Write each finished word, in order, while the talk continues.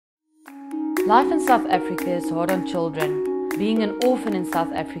Life in South Africa is hard on children. Being an orphan in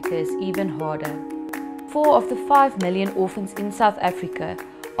South Africa is even harder. 4 of the 5 million orphans in South Africa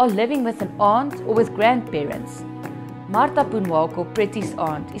are living with an aunt or with grandparents. Martha Punwako, Pretty's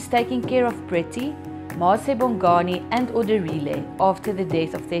aunt, is taking care of Pretty, Mase Bongani and Oderile after the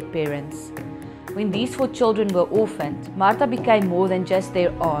death of their parents. When these 4 children were orphaned, Martha became more than just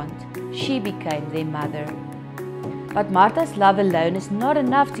their aunt. She became their mother. But Martha's love alone is not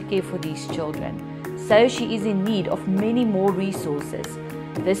enough to care for these children, so she is in need of many more resources.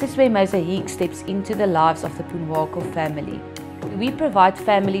 This is where Mosaic steps into the lives of the Punwako family. We provide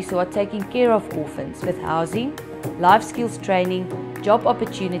families who are taking care of orphans with housing, life skills training, job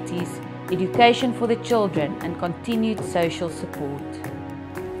opportunities, education for the children and continued social support.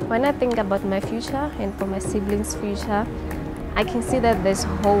 When I think about my future and for my siblings' future, I can see that there's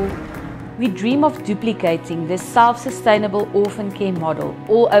hope. We dream of duplicating this self-sustainable orphan care model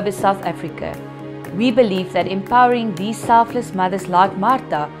all over South Africa. We believe that empowering these selfless mothers like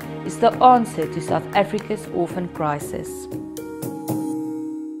Martha is the answer to South Africa's orphan crisis.